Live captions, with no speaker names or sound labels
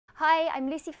Hi, I'm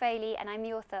Lucy Foley and I'm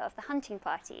the author of The Hunting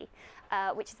Party,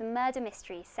 which is a murder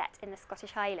mystery set in the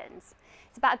Scottish Highlands.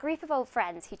 It's about a group of old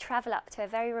friends who travel up to a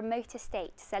very remote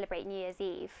estate to celebrate New Year's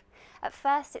Eve. At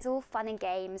first it's all fun and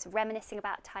games, reminiscing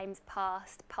about times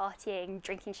past, partying,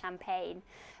 drinking champagne,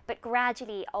 but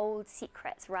gradually old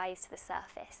secrets rise to the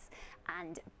surface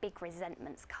and big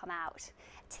resentments come out,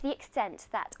 to the extent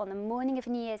that on the morning of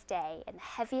New Year's Day, in the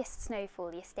heaviest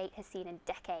snowfall the estate has seen in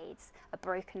decades, a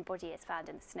broken body is found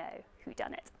in the snow. Who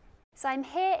done it? So I'm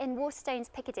here in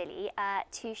Waterstones, Piccadilly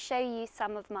to show you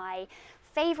some of my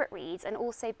favourite reads and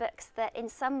also books that in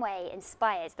some way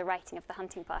inspired the writing of The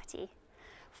Hunting Party.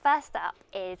 First up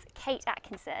is Kate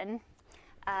Atkinson,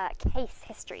 Case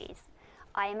Histories.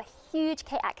 I am a huge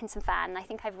Kate Atkinson fan and I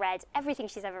think I've read everything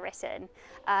she's ever written,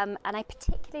 and I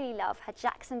particularly love her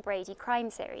Jackson Brodie crime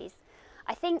series.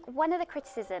 I think one of the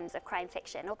criticisms of crime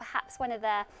fiction, or perhaps one of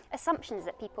the assumptions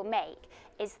that people make,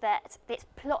 is that it's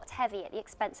plot heavy at the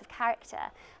expense of character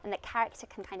and that character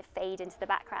can kind of fade into the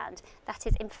background. That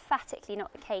is emphatically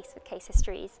not the case with Case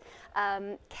Histories.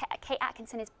 Kate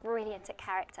Atkinson is brilliant at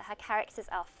character. Her characters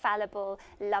are fallible,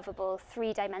 lovable,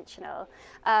 three-dimensional,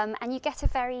 and you get a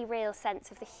very real sense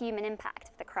of the human impact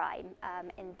of the crime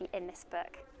in this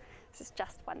book. This is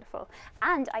just wonderful.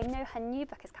 And I know her new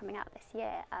book is coming out this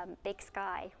year, Big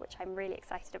Sky, which I'm really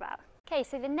excited about. Okay,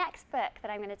 so the next book that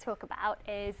I'm going to talk about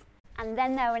is And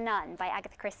Then There Were None by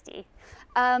Agatha Christie.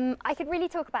 I could really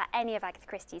talk about any of Agatha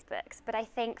Christie's books, but I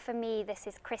think for me this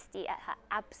is Christie at her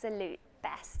absolute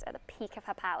best, at the peak of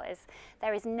her powers.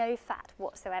 There is no fat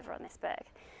whatsoever on this book.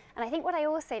 And I think what I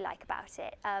also like about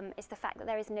it is the fact that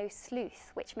there is no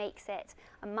sleuth, which makes it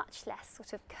a much less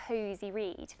sort of cosy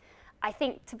read. I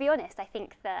think, to be honest, I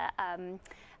think the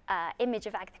image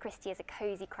of Agatha Christie as a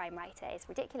cosy crime writer is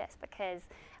ridiculous, because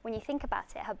when you think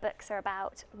about it, her books are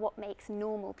about what makes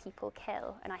normal people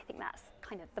kill, and I think that's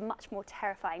kind of the much more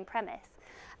terrifying premise.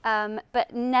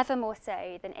 But never more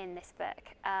so than in this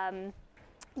book.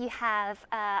 You have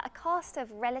a cast of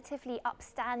relatively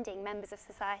upstanding members of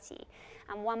society,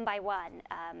 and one by one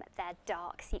their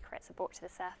dark secrets are brought to the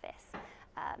surface,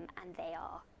 and they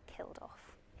are killed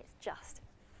off. It's just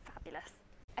fabulous.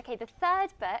 Okay, the third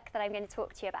book that I'm going to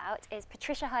talk to you about is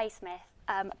Patricia Highsmith,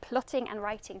 plotting and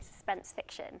writing suspense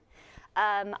fiction.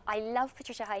 I love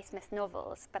Patricia Highsmith's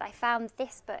novels, but I found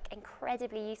this book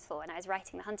incredibly useful when I was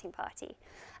writing The Hunting Party.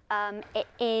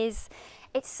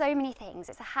 It's so many things.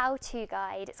 It's a how-to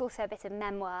guide, it's also a bit of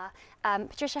memoir.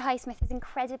 Patricia Highsmith is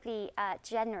incredibly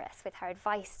generous with her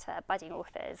advice to budding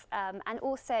authors, and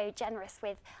also generous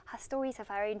with her stories of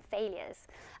her own failures.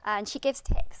 And she gives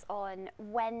tips on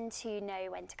when to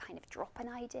know when to kind of drop an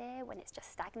idea, when it's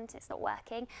just stagnant and it's not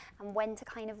working, and when to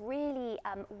kind of really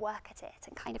work at it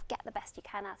and kind of get the best you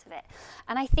can out of it.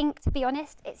 And I think, to be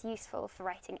honest, it's useful for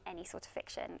writing any sort of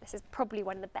fiction. This is probably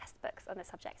one of the best books on the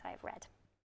subject I have read.